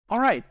All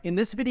right, in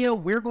this video,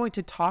 we're going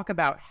to talk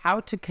about how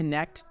to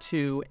connect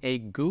to a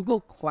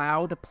Google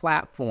Cloud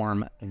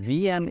Platform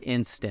VM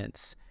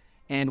instance.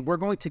 And we're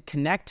going to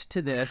connect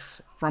to this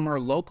from our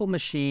local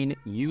machine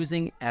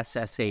using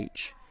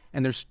SSH.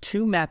 And there's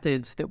two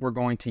methods that we're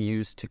going to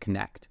use to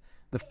connect.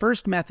 The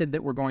first method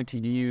that we're going to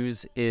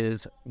use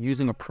is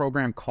using a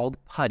program called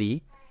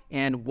PuTTY.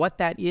 And what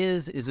that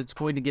is it's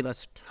going to give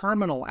us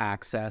terminal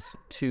access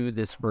to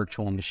this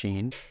virtual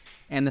machine.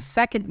 And the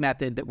second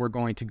method that we're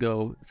going to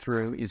go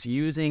through is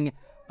using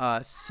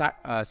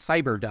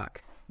Cyberduck,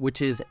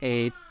 which is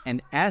an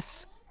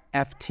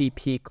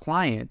SFTP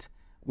client,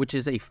 which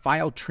is a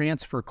file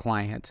transfer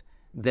client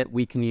that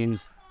we can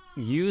use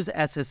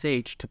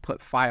SSH to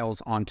put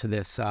files onto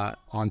this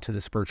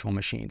virtual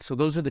machine. So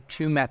those are the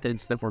two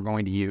methods that we're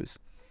going to use.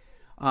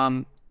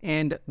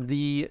 And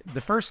the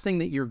first thing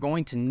that you're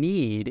going to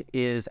need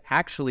is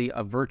actually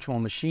a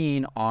virtual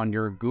machine on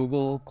your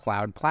Google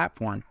Cloud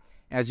Platform.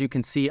 As you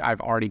can see, I've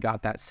already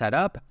got that set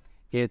up.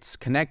 It's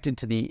connected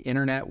to the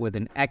internet with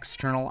an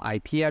external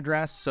IP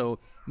address. So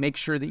make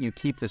sure that you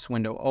keep this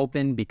window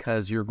open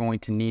because you're going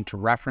to need to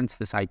reference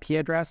this IP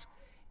address.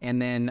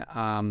 And then,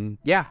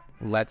 yeah,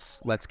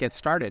 let's get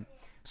started.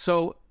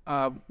 So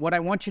what I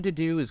want you to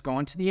do is go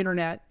onto the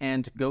internet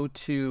and go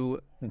to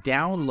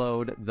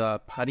download the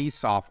PuTTY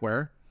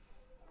software.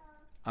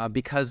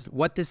 Because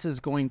what this is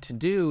going to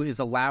do is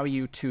allow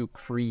you to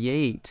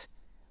create,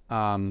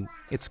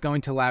 it's going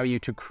to allow you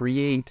to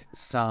create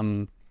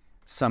some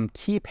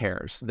key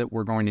pairs that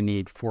we're going to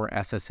need for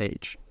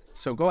SSH.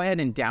 So go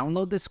ahead and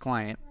download this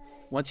client.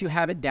 Once you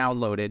have it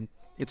downloaded,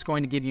 it's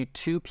going to give you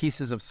two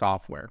pieces of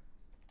software.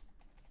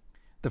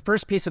 The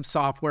first piece of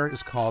software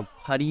is called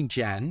PuTTY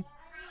Gen,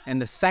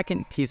 and the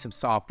second piece of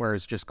software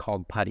is just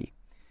called PuTTY.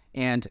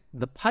 And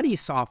the PuTTY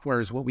software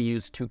is what we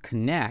use to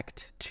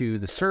connect to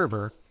the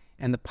server,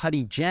 and the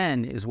PuTTY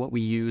Gen is what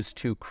we use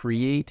to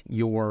create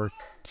your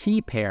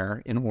key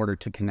pair in order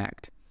to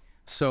connect.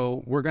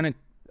 So we're going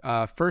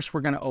to, first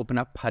we're going to open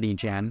up PuTTY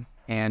Gen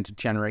and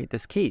generate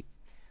this key.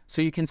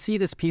 So you can see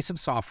this piece of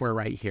software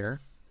right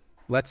here.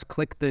 Let's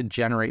click the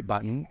generate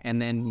button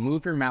and then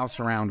move your mouse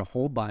around a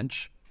whole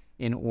bunch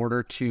in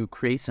order to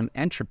create some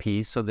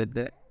entropy so that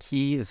the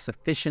key is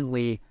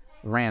sufficiently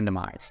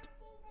randomized.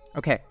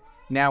 Okay,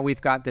 now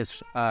we've got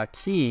this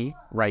key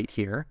right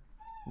here.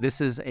 This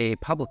is a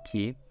public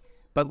key.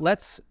 But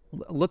let's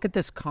look at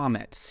this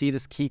comment. See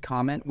this key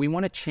comment? We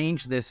want to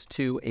change this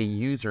to a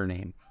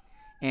username.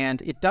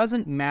 And it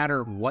doesn't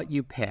matter what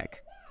you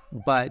pick,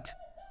 but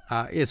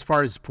as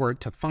far as for it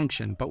to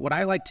function. But what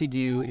I like to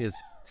do is,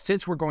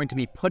 since we're going to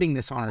be putting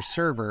this on our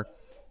server,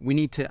 we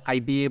need to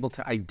be able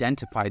to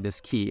identify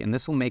this key. And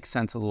this will make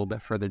sense a little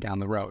bit further down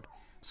the road.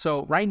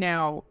 So right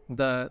now,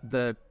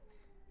 the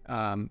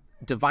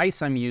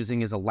device I'm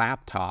using is a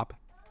laptop,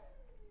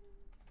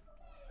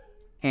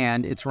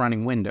 and it's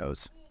running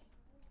Windows.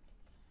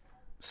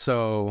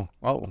 So,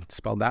 oh,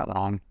 spelled that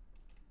wrong.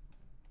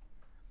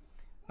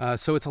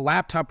 So it's a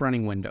laptop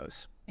running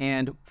Windows.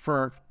 And for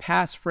our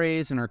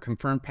passphrase and our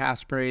confirmed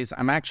passphrase,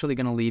 I'm actually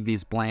going to leave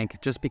these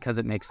blank just because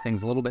it makes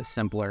things a little bit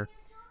simpler.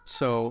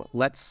 So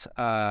let's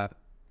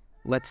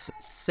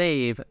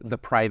save the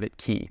private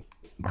key,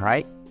 all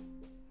right?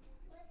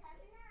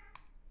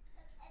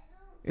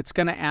 It's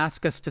going to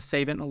ask us to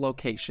save it in a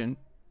location.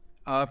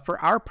 For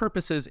our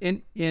purposes,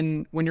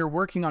 when you're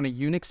working on a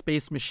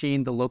Unix-based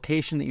machine, the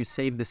location that you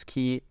save this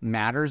key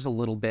matters a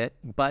little bit,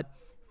 but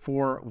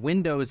for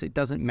Windows, it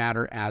doesn't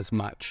matter as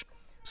much.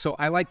 So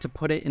I like to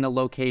put it in a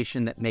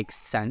location that makes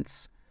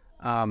sense.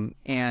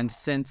 And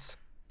since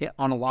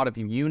on a lot of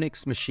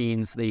Unix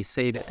machines, they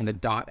save it in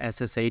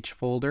the .sh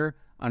folder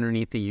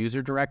underneath the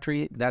user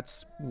directory,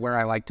 that's where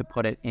I like to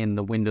put it in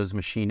the Windows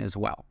machine as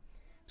well.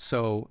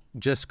 So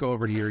just go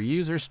over to your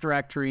users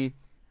directory,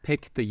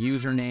 pick the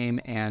username,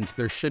 and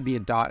there should be a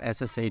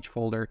 .ssh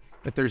folder.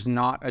 If there's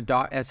not a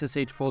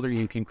 .ssh folder,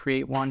 you can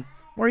create one,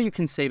 or you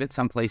can save it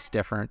someplace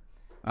different,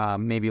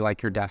 maybe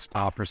like your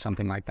desktop or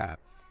something like that.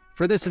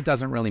 For this, it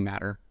doesn't really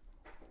matter.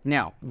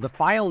 Now, the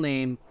file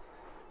name,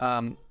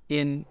 for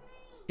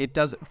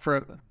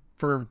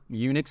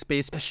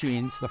Unix-based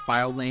machines, the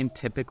file name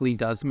typically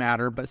does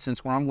matter, but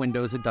since we're on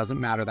Windows, it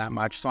doesn't matter that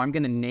much. So I'm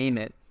going to name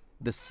it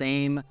the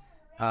same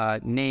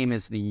name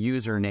as the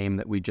username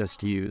that we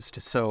just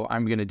used. So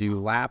I'm going to do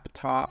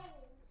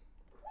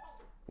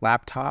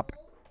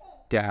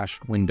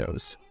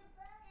laptop-windows,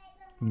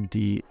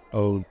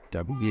 DOW,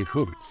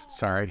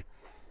 sorry.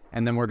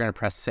 And then we're going to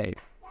press save.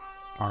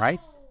 All right.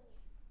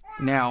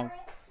 Now,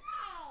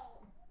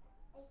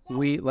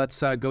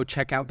 let's go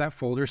check out that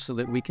folder so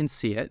that we can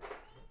see it.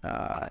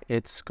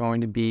 It's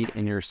going to be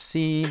in your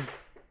C,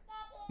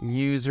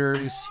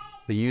 users,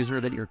 the user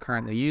that you're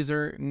currently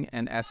using,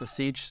 and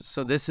SSH.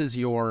 So this is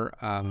your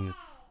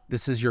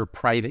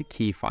private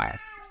key file.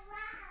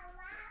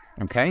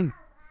 Okay.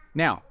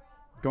 Now,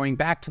 going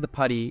back to the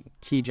PuTTY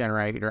key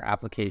generator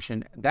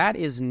application, that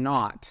is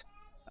not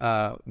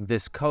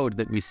this code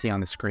that we see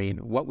on the screen.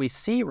 What we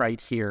see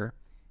right here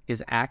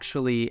is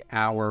actually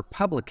our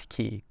public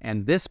key,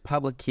 and this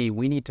public key,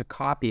 we need to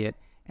copy it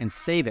and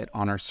save it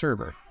on our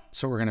server.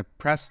 So we're going to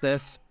press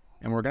this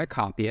and we're going to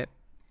copy it,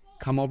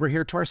 come over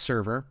here to our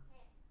server.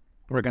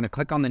 We're going to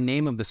click on the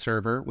name of the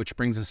server, which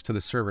brings us to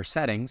the server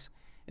settings.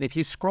 And if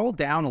you scroll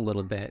down a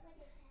little bit,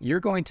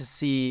 you're going to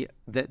see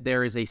that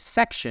there is a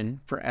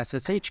section for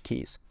SSH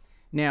keys.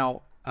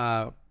 Now,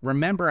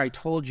 remember I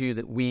told you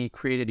that we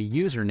created a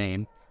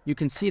username. You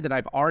can see that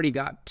I've already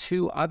got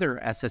 2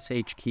 other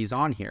SSH keys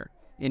on here.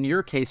 In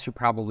your case, you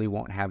probably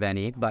won't have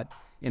any, but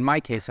in my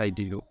case, I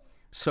do.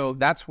 So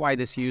that's why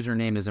this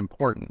username is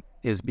important,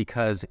 is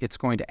because it's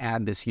going to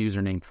add this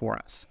username for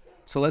us.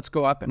 So let's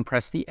go up and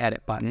press the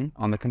edit button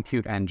on the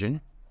compute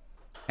engine,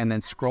 and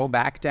then scroll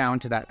back down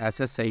to that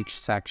SSH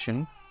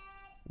section,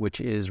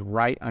 which is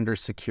right under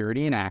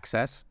security and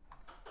access.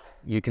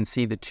 You can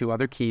see the 2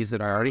 other keys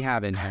that I already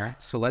have in here.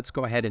 So let's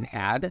go ahead and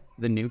add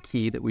the new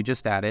key that we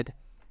just added,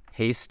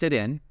 paste it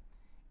in,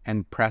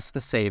 and press the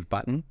save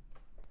button.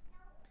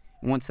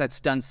 Once that's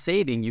done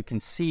saving, you can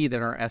see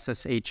that our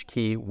SSH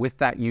key with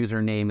that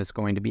username is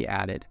going to be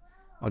added.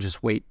 I'll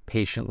just wait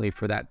patiently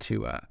for that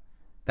to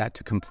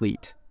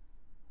complete.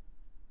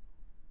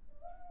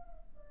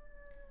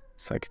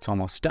 Looks like it's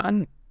almost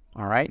done.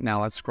 All right,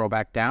 now let's scroll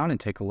back down and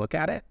take a look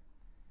at it.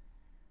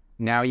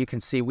 Now you can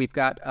see we've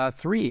got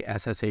 3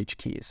 SSH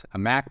keys, a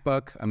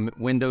MacBook, a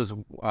Windows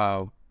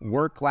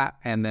work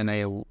lap, and then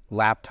a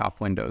laptop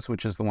Windows,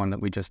 which is the one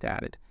that we just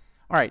added.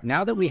 All right,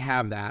 now that we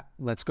have that,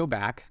 let's go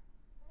back.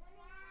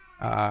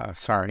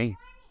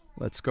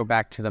 Let's go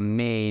back to the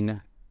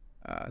main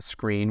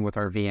screen with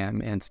our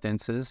VM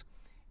instances,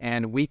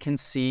 and we can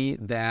see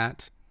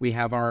that we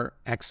have our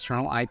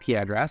external IP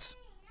address.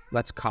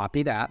 Let's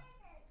copy that.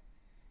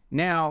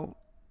 Now,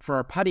 for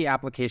our PuTTY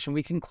application,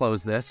 we can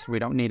close this. We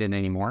don't need it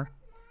anymore.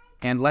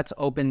 And let's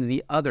open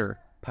the other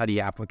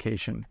PuTTY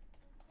application,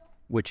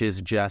 which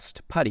is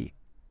just PuTTY.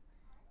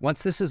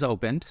 Once this is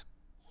opened,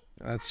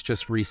 let's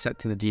just reset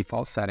to the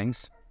default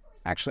settings.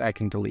 Actually, I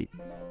can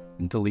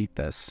delete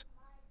this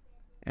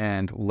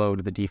and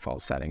load the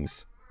default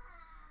settings.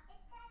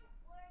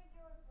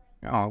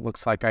 Oh, it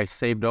looks like I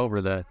saved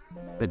over the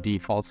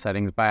default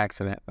settings by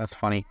accident. That's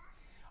funny.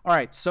 All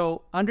right,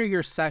 so under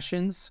your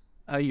sessions,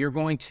 you're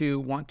going to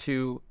want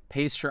to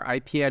paste your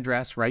IP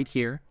address right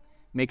here.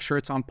 Make sure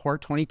it's on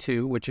port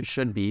 22, which it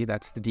should be.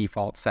 That's the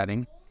default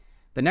setting.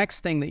 The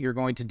next thing that you're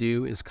going to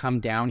do is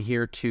come down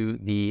here to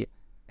the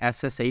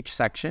SSH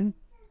section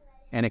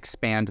and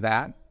expand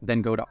that.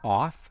 Then go to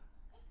auth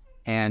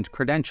and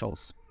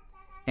credentials.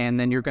 And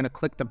then you're going to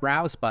click the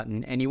browse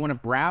button, and you want to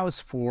browse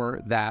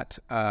for that,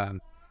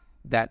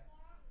 that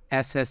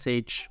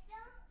SSH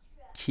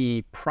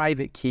key,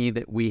 private key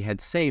that we had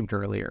saved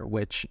earlier,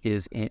 which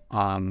is it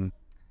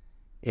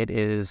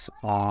is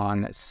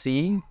on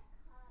C,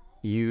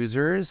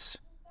 users,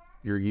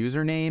 your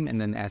username, and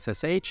then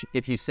SSH.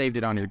 If you saved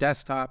it on your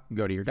desktop,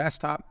 go to your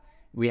desktop.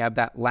 We have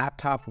that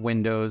laptop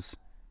Windows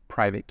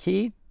private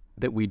key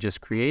that we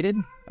just created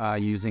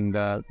using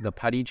the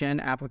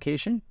PuTTYgen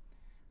application.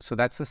 So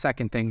that's the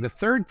second thing. The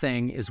third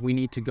thing is we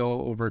need to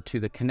go over to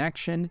the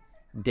connection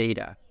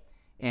data.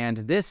 And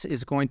this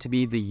is going to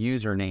be the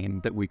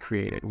username that we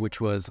created,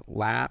 which was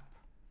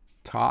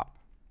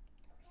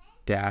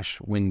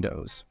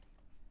laptop-windows.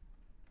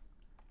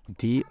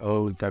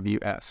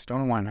 DOWS. Don't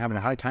know why I'm having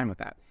a hard time with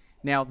that.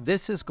 Now,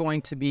 this is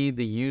going to be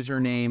the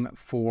username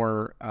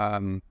for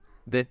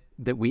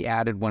that we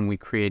added when we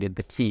created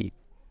the key,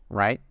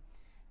 right?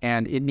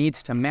 And it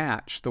needs to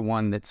match the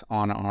one that's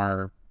on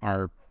our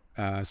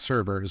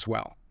server as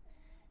well.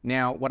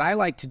 Now, what I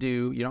like to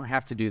do, you don't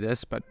have to do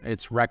this, but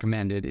it's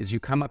recommended, is you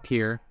come up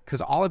here,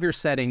 because all of your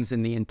settings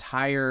in the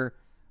entire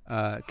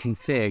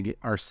config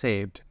are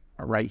saved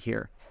right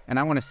here. And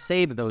I want to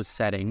save those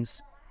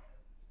settings.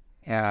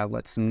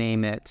 Let's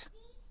name it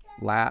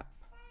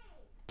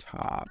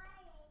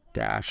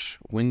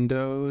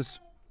laptop-windows.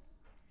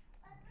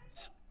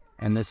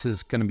 And this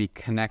is going to be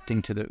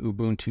connecting to the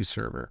Ubuntu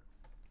server.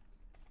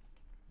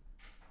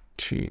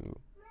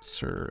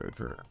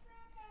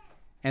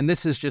 And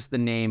this is just the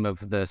name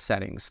of the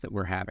settings that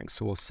we're having.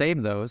 So we'll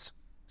save those.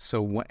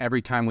 So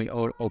every time we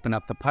open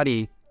up the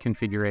PuTTY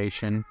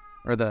configuration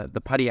or the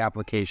PuTTY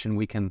application,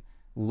 we can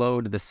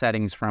load the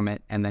settings from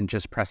it and then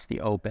just press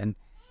the open.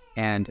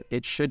 And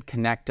it should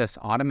connect us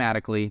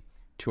automatically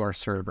to our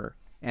server.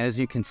 And as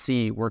you can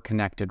see, we're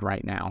connected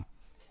right now.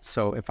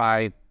 So if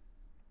I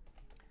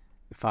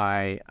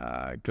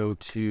go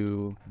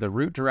to the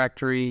root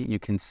directory, you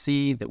can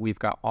see that we've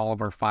got all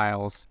of our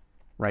files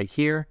right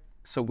here.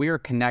 So we are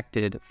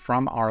connected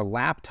from our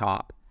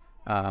laptop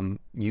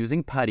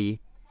using PuTTY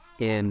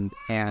and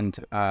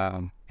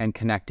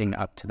connecting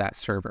up to that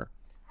server.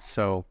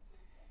 So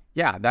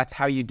yeah, that's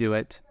how you do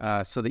it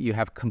so that you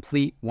have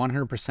complete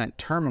 100%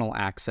 terminal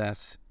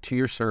access to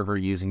your server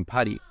using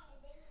PuTTY.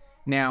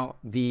 Now,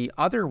 the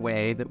other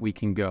way that we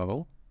can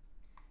go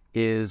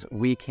is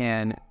we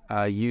can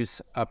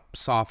use a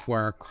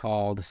software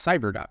called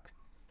Cyberduck.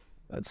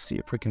 Let's see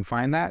if we can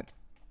find that.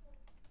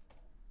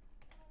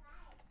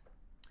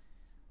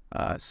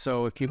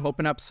 So if you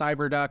open up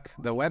Cyberduck,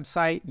 the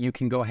website, you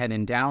can go ahead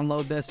and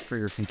download this for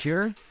your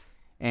computer.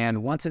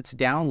 And once it's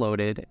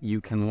downloaded, you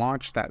can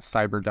launch that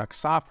Cyberduck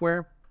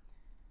software.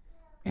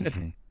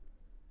 Give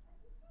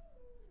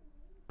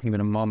it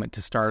a moment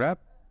to start up.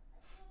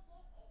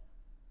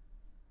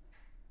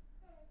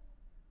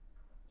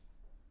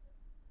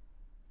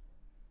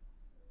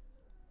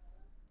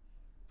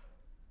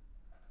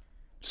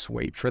 Just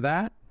wait for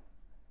that.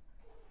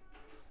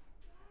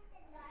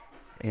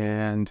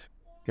 And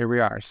here we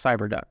are,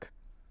 Cyberduck.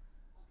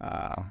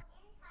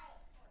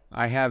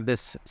 I have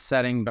this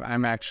setting, but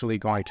I'm actually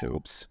going to,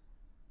 oops,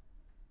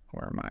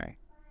 where am I?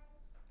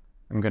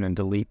 I'm going to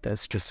delete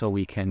this just so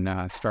we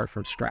can start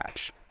from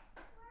scratch.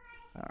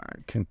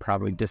 Can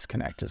probably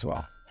disconnect as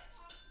well.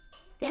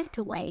 That's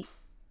the way.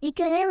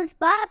 Because it was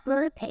my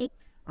birthday.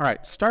 All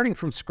right, starting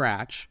from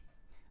scratch,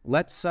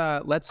 let's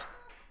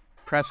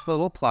press the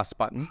little plus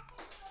button.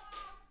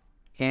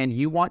 And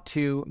you want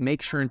to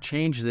make sure and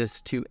change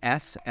this to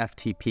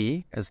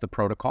SFTP as the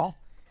protocol.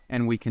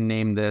 And we can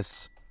name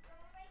this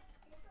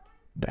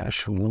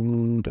dash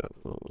Ubuntu.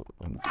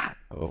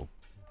 Oh.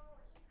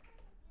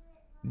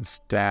 It's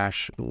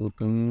dash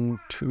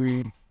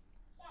Ubuntu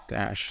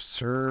dash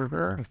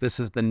server. This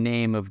is the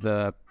name of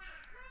the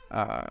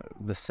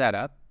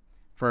setup.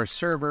 For our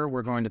server,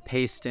 we're going to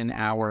paste in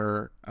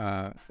our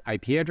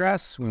IP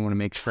address. We want to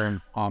make sure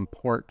I'm on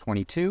port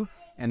 22.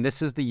 And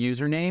this is the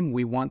username.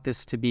 We want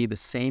this to be the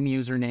same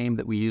username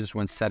that we used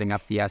when setting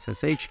up the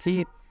SSH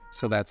key.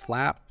 So that's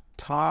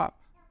laptop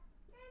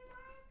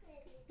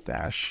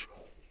dash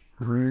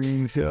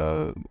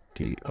DOWs.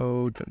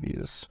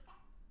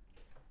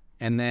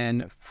 And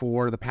then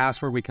for the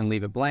password, we can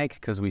leave it blank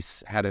because we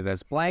had it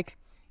as blank.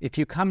 If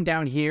you come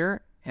down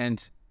here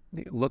and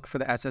look for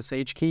the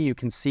SSH key, you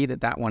can see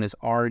that that one is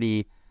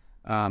already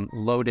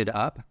loaded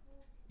up.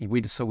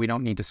 So we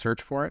don't need to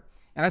search for it.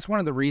 And that's one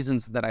of the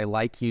reasons that I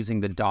like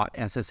using the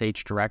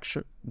 .ssh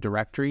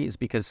directory is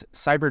because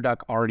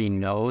Cyberduck already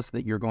knows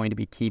that you're going to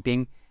be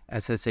keeping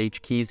SSH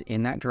keys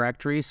in that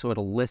directory, so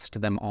it'll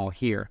list them all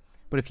here.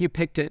 But if you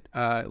picked it,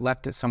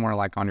 left it somewhere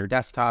like on your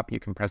desktop, you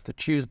can press the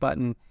choose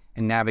button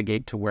and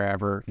navigate to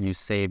wherever you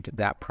saved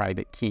that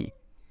private key.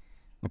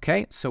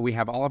 Okay, so we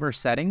have all of our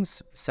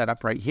settings set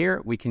up right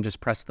here. We can just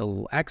press the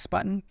little X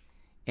button,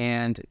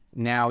 and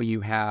now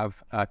you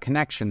have a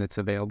connection that's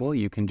available.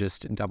 You can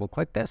just double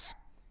click this,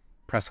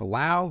 press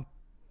allow,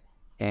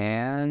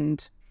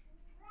 and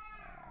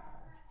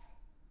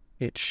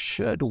it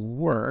should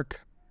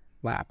work.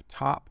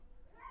 Laptop,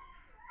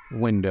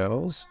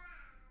 Windows,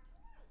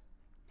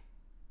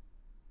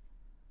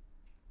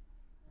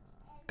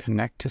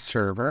 connect to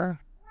server,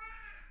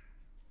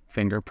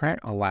 fingerprint,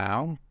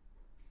 allow.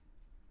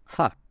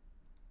 Huh.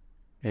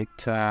 It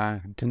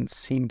didn't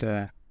seem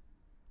to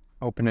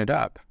open it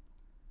up.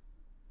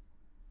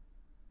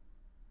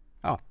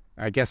 Oh,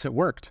 I guess it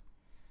worked.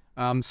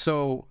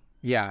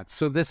 Yeah,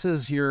 so this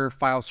is your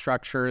file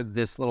structure.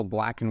 This little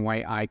black and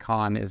white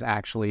icon is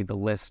actually the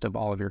list of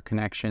all of your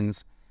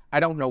connections. I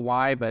don't know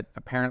why, but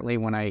apparently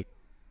when I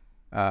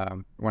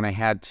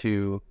had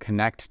to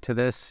connect to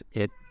this,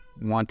 it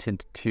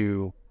wanted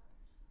to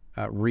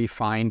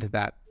re-find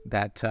that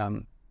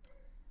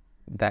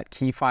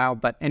key file.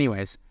 But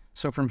anyways,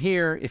 so from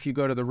here, if you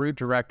go to the root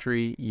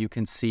directory, you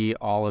can see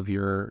all of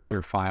your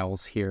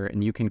files here,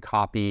 and you can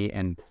copy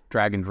and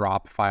drag and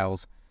drop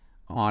files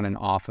on and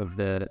off of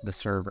the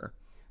server.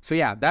 So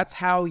yeah, that's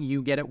how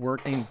you get it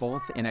working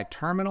both in a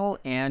terminal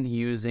and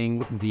using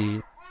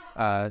the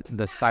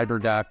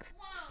Cyberduck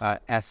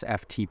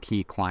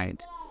SFTP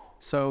client.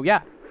 So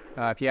yeah,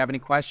 if you have any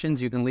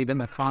questions, you can leave in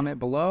the comment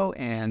below,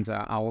 and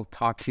I'll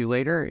talk to you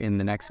later in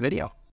the next video.